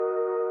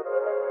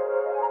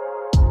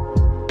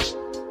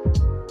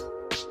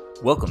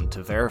Welcome to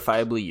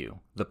Verifiably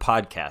You, the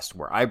podcast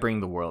where I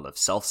bring the world of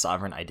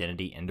self-sovereign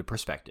identity into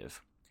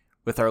perspective.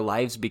 With our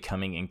lives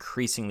becoming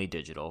increasingly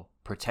digital,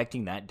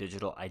 protecting that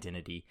digital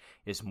identity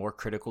is more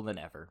critical than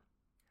ever.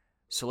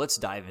 So let's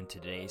dive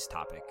into today's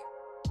topic.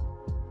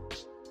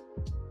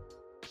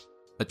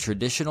 A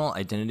traditional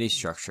identity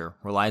structure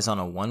relies on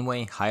a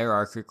one-way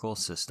hierarchical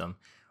system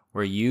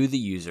where you, the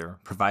user,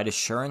 provide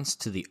assurance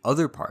to the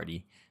other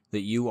party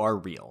that you are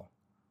real,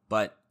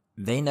 but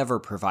they never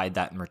provide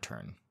that in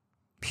return.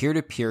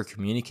 Peer-to-peer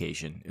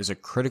communication is a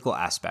critical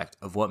aspect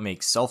of what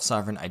makes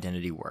self-sovereign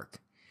identity work.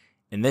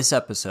 In this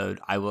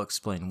episode, I will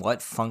explain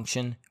what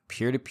function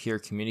peer-to-peer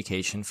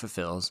communication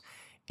fulfills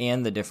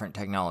and the different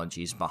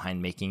technologies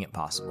behind making it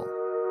possible.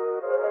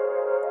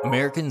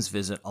 Americans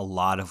visit a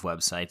lot of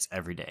websites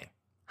every day.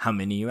 How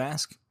many, you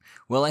ask?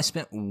 Well, I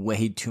spent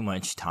way too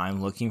much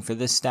time looking for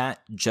this stat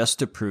just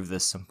to prove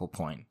this simple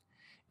point.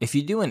 If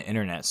you do an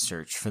internet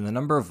search for the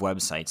number of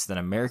websites that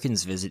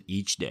Americans visit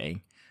each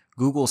day,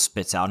 Google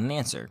spits out an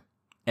answer: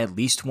 at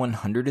least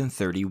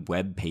 130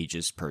 web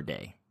pages per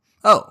day.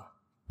 Oh,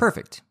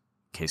 perfect.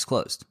 Case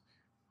closed.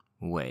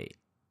 Wait,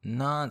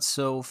 not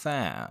so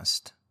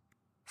fast.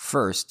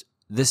 First,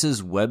 this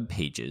is web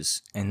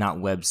pages and not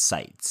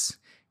websites,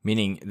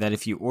 meaning that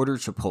if you order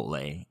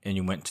Chipotle and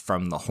you went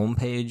from the home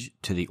page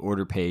to the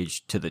order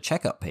page to the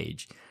checkout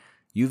page,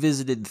 you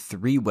visited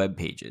 3 web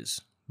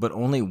pages, but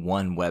only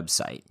 1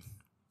 website.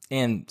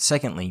 And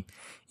secondly,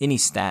 any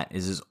stat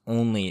is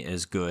only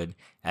as good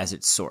as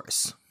its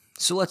source.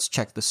 So let's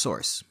check the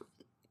source.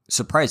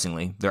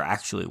 Surprisingly, there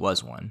actually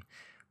was one,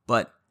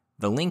 but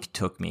the link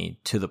took me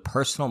to the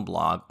personal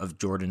blog of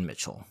Jordan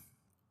Mitchell.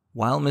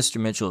 While Mr.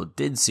 Mitchell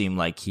did seem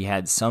like he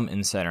had some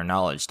insider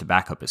knowledge to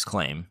back up his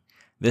claim,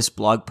 this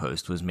blog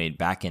post was made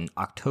back in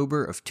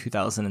October of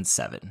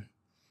 2007.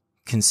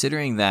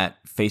 Considering that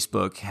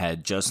Facebook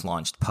had just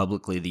launched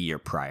publicly the year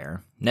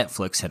prior,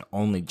 Netflix had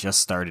only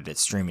just started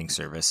its streaming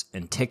service,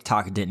 and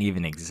TikTok didn't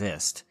even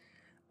exist,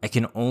 I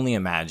can only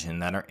imagine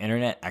that our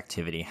internet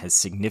activity has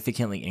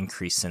significantly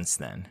increased since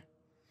then.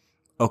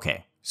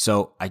 Okay,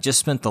 so I just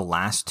spent the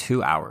last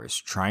 2 hours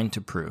trying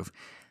to prove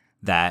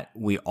that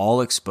we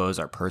all expose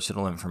our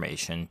personal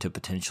information to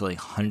potentially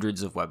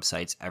hundreds of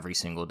websites every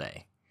single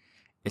day.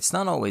 It's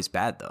not always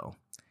bad though.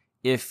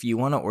 If you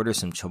want to order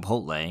some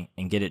Chipotle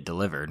and get it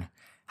delivered,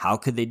 how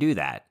could they do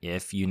that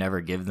if you never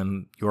give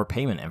them your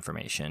payment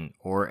information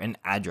or an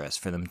address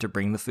for them to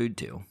bring the food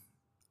to?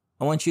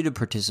 I want you to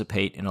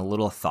participate in a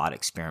little thought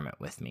experiment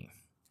with me.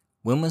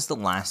 When was the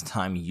last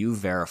time you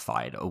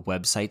verified a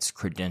website's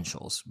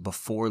credentials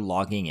before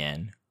logging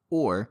in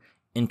or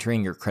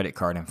entering your credit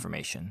card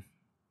information?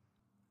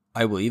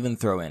 I will even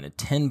throw in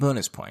 10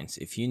 bonus points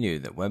if you knew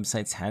that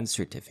websites had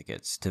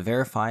certificates to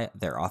verify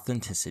their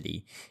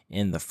authenticity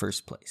in the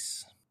first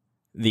place.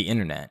 The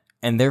internet,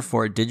 and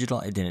therefore digital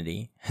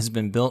identity, has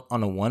been built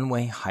on a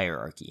one-way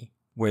hierarchy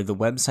where the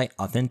website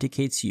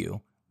authenticates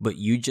you, but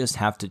you just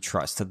have to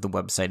trust that the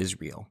website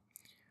is real.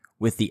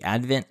 With the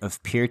advent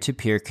of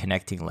peer-to-peer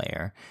connecting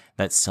layer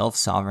that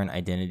self-sovereign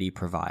identity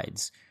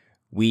provides,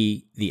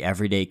 we, the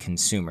everyday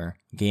consumer,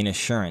 gain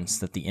assurance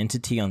that the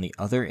entity on the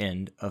other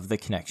end of the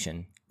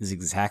connection is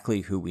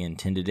exactly who we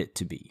intended it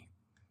to be.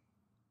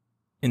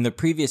 In the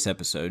previous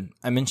episode,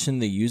 I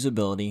mentioned the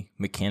usability,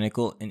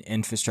 mechanical, and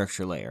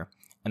infrastructure layer,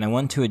 and I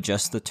want to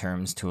adjust the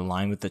terms to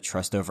align with the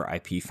Trust over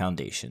IP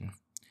foundation.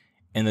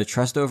 In the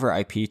Trust over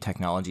IP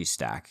technology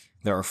stack,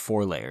 there are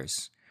 4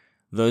 layers.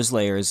 Those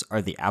layers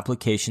are the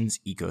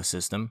applications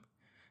ecosystem,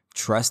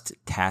 trust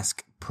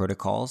task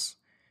protocols,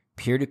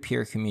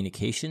 peer-to-peer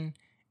communication,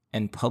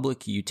 and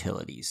public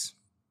utilities.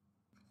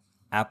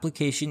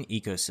 Application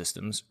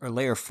ecosystems, or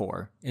Layer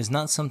 4, is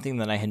not something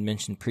that I had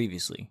mentioned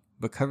previously,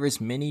 but covers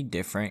many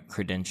different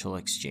credential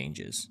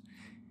exchanges.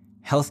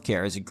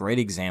 Healthcare is a great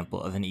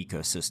example of an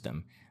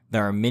ecosystem.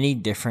 There are many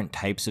different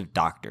types of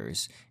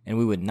doctors, and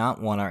we would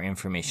not want our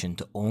information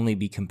to only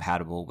be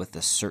compatible with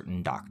a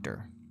certain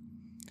doctor.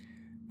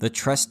 The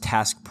Trust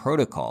Task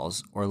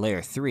Protocols, or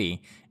Layer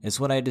 3, is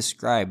what I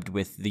described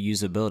with the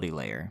usability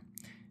layer.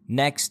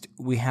 Next,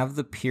 we have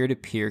the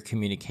peer-to-peer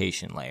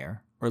communication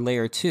layer, or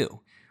Layer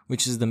 2,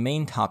 which is the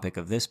main topic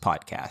of this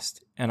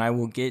podcast, and I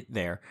will get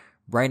there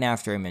right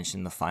after I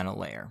mention the final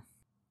layer.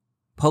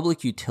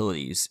 Public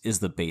utilities is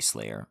the base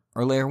layer,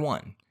 or Layer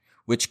 1,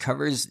 which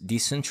covers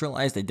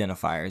decentralized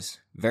identifiers,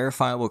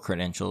 verifiable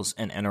credentials,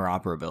 and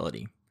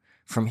interoperability.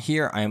 From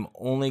here, I am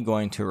only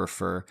going to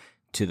refer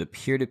to the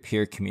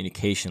peer-to-peer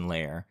communication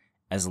layer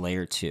as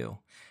Layer 2,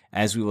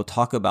 as we will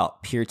talk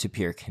about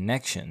peer-to-peer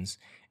connections,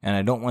 and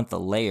I don't want the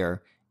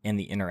layer and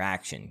the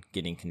interaction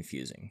getting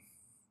confusing.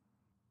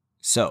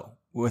 So,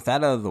 with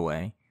that out of the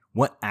way,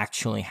 what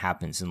actually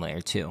happens in Layer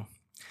 2?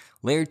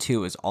 Layer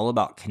 2 is all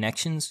about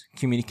connections,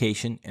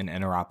 communication, and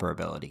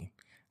interoperability.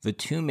 The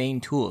 2 main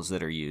tools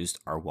that are used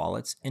are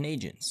wallets and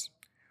agents.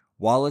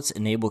 Wallets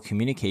enable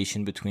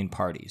communication between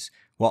parties,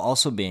 while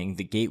also being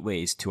the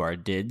gateways to our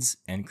DIDs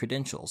and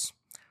credentials.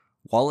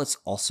 Wallets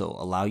also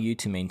allow you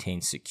to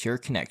maintain secure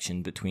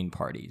connection between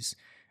parties.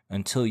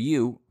 until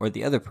you or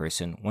the other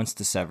person wants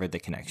to sever the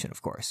connection,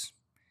 of course.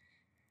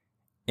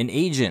 An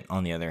agent,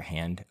 on the other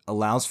hand,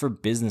 allows for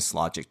business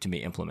logic to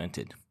be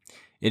implemented.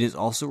 It is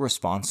also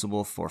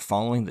responsible for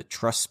following the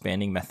trust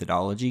spanning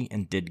methodology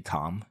and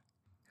DIDCOM.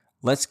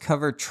 Let's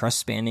cover trust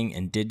spanning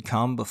and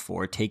DIDCOM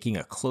before taking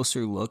a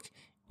closer look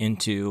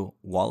into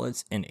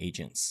wallets and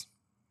agents.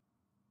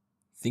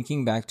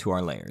 Thinking back to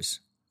our layers,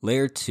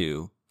 Layer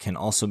 2 can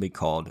also be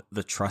called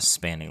the trust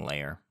spanning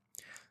layer.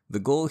 The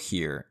goal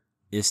here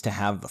is to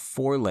have the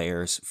 4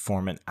 layers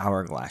form an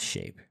hourglass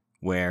shape,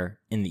 where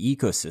in the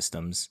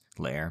ecosystems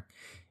layer,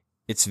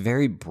 it's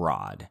very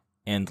broad,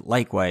 and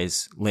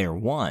likewise, Layer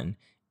 1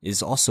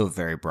 is also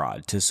very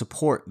broad to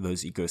support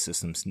those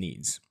ecosystems'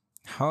 needs.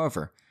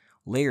 However,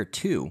 Layer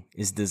 2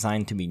 is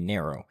designed to be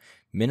narrow,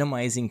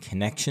 minimizing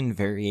connection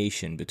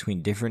variation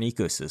between different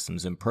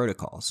ecosystems and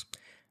protocols.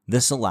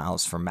 This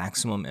allows for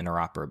maximum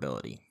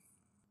interoperability.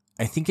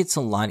 I think it's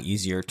a lot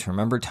easier to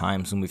remember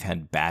times when we've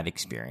had bad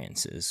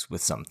experiences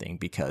with something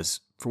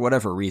because, for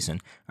whatever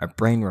reason, our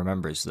brain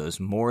remembers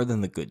those more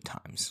than the good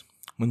times.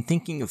 When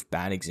thinking of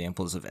bad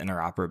examples of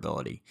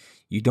interoperability,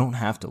 you don't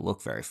have to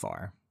look very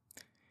far.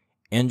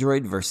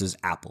 Android versus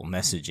Apple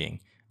messaging,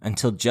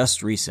 until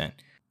just recent,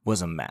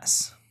 was a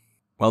mess.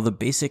 While the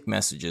basic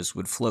messages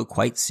would flow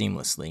quite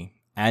seamlessly,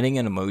 adding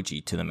an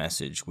emoji to the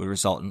message would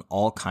result in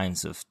all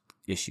kinds of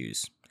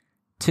issues.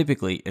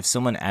 Typically, if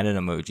someone added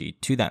an emoji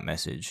to that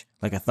message,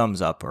 like a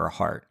thumbs up or a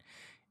heart,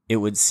 it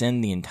would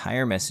send the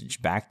entire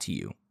message back to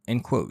you, in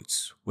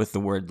quotes, with the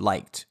word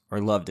liked or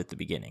loved at the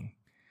beginning.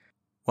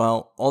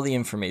 While all the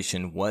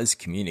information was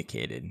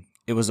communicated,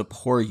 it was a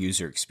poor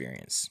user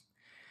experience.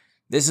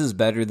 This is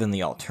better than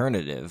the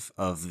alternative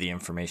of the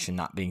information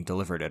not being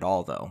delivered at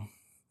all, though.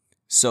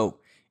 So,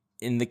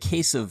 in the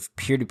case of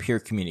peer-to-peer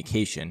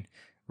communication,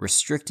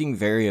 restricting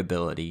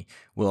variability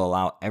will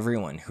allow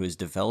everyone who is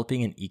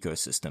developing an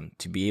ecosystem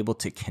to be able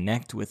to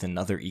connect with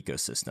another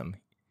ecosystem.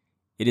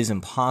 It is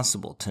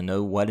impossible to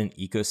know what an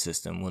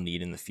ecosystem will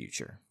need in the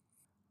future.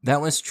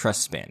 That was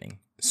trust spanning,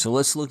 so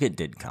let's look at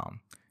DIDCOM,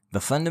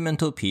 the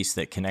fundamental piece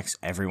that connects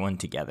everyone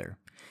together.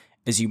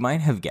 As you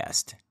might have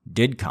guessed,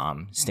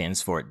 DIDCOM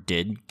stands for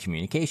DID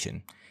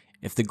communication.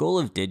 If the goal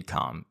of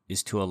DIDCOM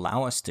is to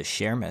allow us to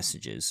share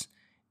messages,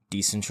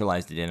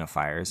 decentralized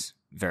identifiers,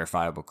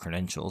 verifiable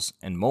credentials,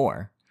 and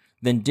more,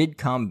 then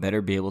DIDCOM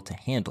better be able to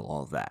handle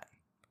all of that.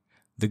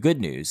 The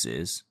good news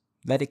is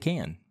that it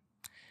can.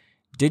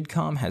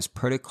 DIDCOM has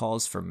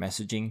protocols for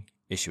messaging,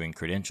 issuing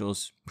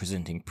credentials,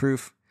 presenting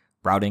proof,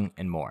 routing,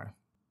 and more.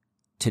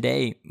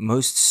 Today,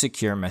 most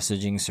secure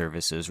messaging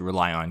services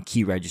rely on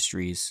key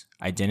registries,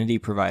 identity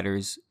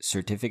providers,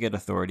 certificate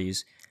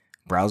authorities,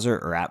 browser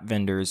or app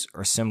vendors,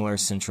 or similar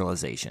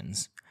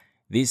centralizations.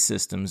 These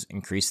systems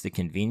increase the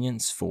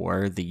convenience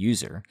for the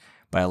user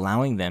by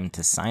allowing them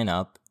to sign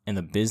up and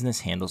the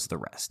business handles the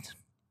rest.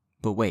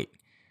 But wait,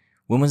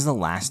 when was the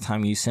last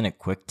time you sent a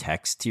quick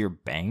text to your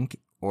bank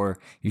or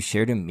you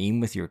shared a meme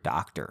with your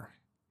doctor?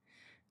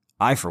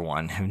 I, for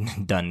one,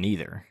 have done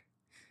neither.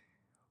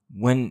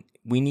 When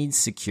we need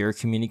secure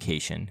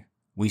communication,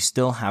 we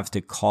still have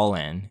to call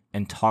in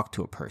and talk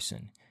to a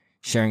person,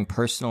 sharing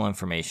personal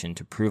information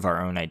to prove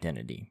our own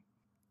identity.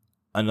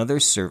 Another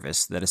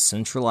service that a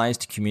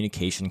centralized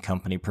communication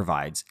company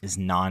provides is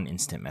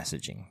non-instant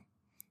messaging.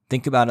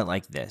 Think about it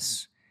like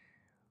this.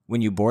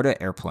 When you board an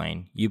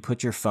airplane, you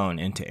put your phone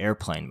into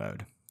airplane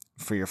mode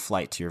for your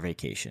flight to your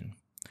vacation.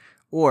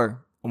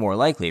 Or, a more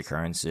likely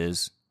occurrence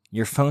is,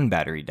 your phone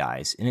battery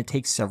dies and it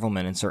takes several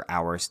minutes or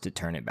hours to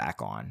turn it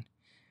back on.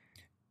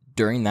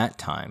 During that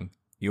time,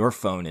 your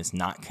phone is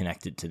not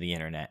connected to the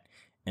internet,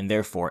 and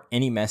therefore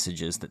any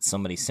messages that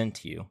somebody sent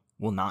to you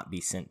will not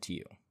be sent to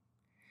you.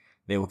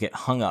 They will get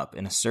hung up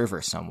in a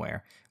server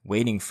somewhere,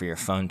 waiting for your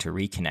phone to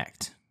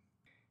reconnect.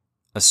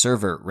 A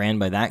server ran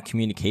by that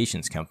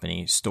communications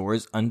company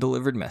stores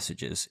undelivered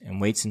messages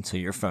and waits until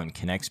your phone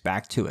connects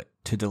back to it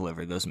to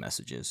deliver those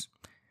messages.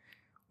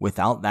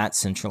 Without that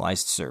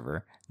centralized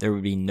server, there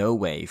would be no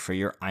way for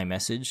your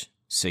iMessage,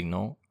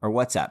 Signal, or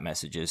WhatsApp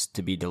messages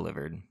to be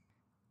delivered.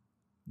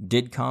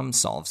 DIDCOM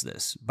solves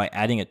this by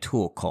adding a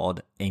tool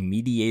called a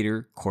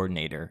mediator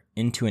coordinator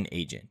into an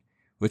agent,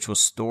 which will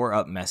store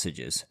up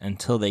messages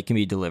until they can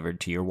be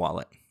delivered to your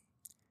wallet.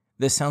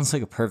 This sounds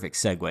like a perfect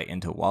segue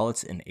into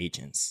wallets and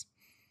agents.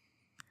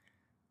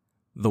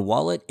 The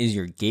wallet is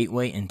your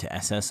gateway into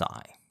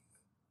SSI.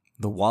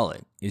 The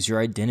wallet is your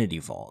identity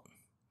vault.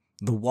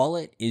 The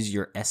wallet is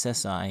your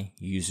SSI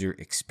user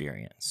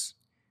experience.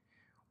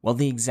 While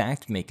the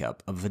exact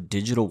makeup of a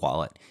digital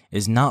wallet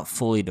is not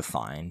fully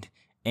defined,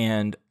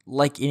 and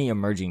like any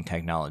emerging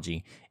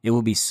technology, it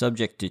will be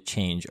subject to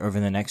change over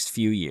the next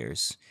few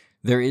years,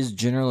 there is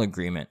general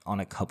agreement on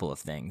a couple of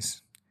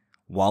things.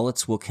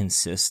 Wallets will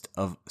consist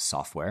of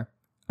software,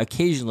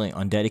 occasionally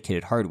on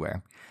dedicated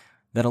hardware,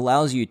 that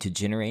allows you to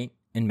generate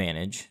and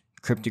manage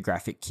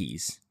cryptographic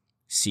keys,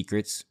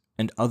 secrets,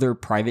 and other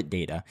private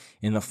data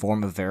in the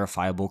form of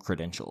verifiable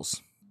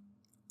credentials.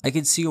 I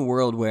could see a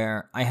world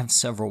where I have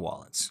several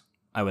wallets.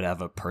 I would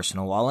have a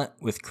personal wallet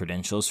with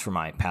credentials for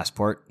my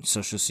passport,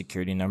 social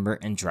security number,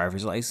 and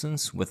driver's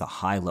license with a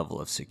high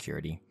level of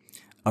security.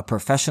 A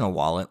professional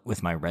wallet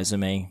with my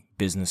resume,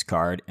 business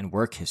card, and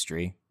work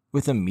history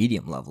with a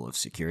medium level of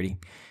security.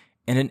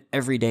 And an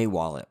everyday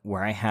wallet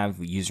where I have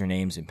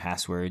usernames and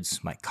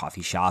passwords, my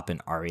coffee shop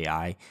and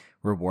REI,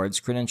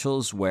 rewards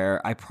credentials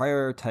where I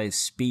prioritize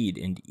speed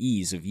and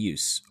ease of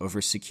use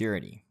over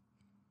security.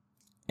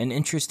 An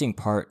interesting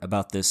part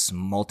about this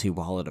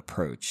multi-wallet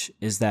approach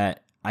is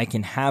that I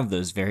can have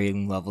those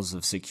varying levels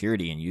of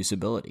security and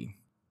usability.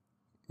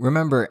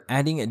 Remember,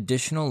 adding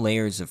additional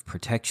layers of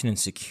protection and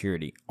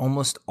security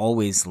almost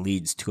always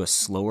leads to a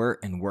slower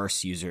and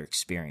worse user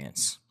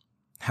experience.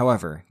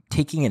 However,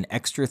 taking an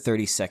extra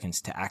 30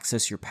 seconds to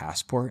access your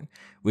passport,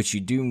 which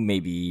you do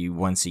maybe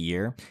once a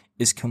year,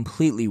 is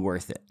completely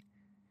worth it.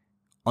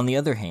 On the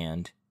other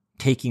hand,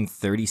 taking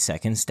 30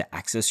 seconds to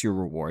access your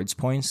rewards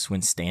points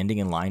when standing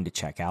in line to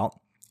check out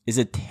is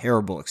a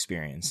terrible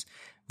experience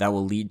that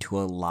will lead to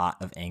a lot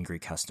of angry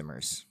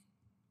customers.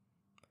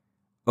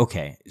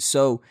 Okay,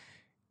 so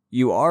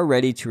you are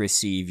ready to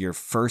receive your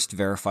first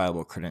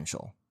verifiable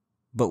credential.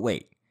 But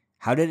wait,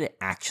 how did it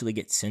actually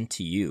get sent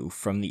to you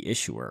from the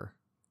issuer?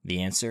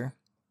 The answer?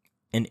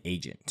 An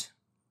agent.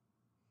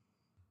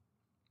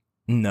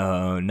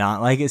 No,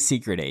 not like a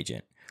secret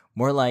agent.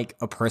 More like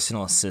a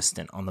personal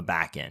assistant on the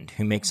back end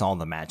who makes all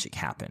the magic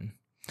happen.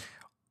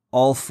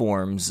 All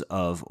forms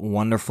of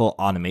wonderful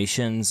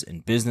automations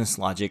and business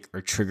logic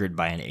are triggered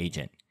by an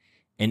agent.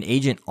 An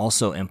agent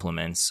also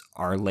implements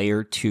our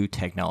layer 2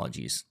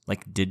 technologies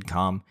like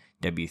DIDCOM,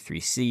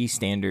 W3C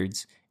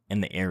standards,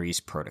 and the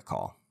Aries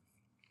protocol.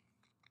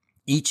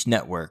 Each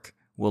network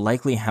will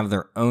likely have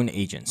their own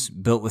agents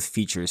built with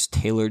features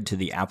tailored to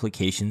the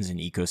applications and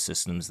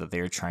ecosystems that they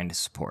are trying to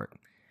support.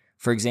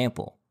 For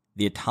example,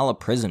 the Atala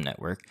Prism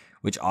network,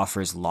 which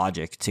offers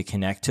logic to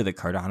connect to the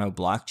Cardano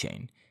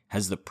blockchain,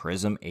 has the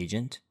Prism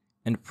agent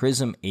and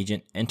Prism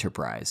Agent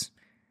Enterprise,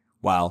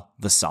 while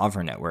the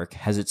Sovereign network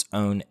has its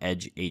own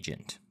Edge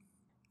agent.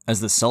 As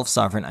the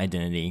self-sovereign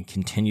identity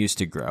continues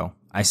to grow,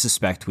 I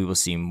suspect we will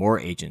see more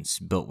agents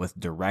built with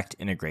direct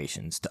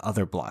integrations to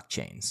other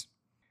blockchains.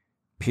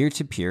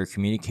 Peer-to-peer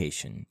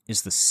communication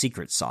is the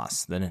secret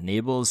sauce that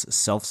enables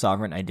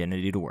self-sovereign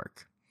identity to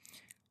work.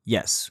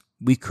 Yes,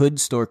 we could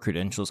store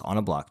credentials on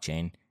a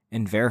blockchain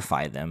and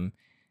verify them,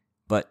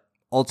 but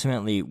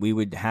ultimately we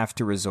would have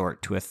to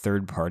resort to a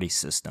third-party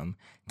system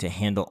to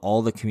handle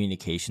all the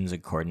communications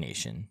and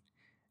coordination.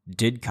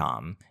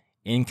 DIDCOM,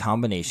 in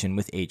combination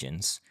with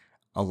agents,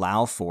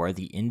 allow for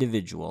the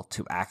individual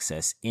to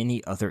access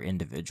any other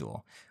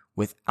individual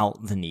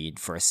without the need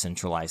for a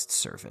centralized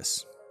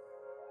service.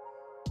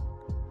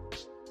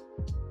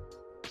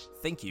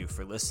 Thank you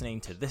for listening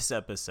to this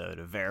episode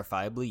of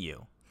Verifiably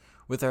You.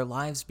 With our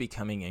lives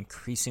becoming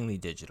increasingly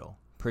digital,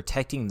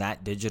 protecting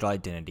that digital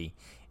identity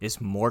is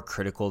more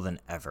critical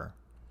than ever.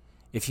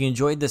 If you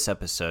enjoyed this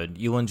episode,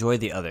 you'll enjoy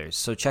the others,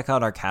 so check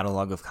out our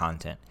catalog of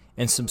content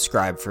and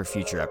subscribe for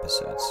future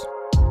episodes.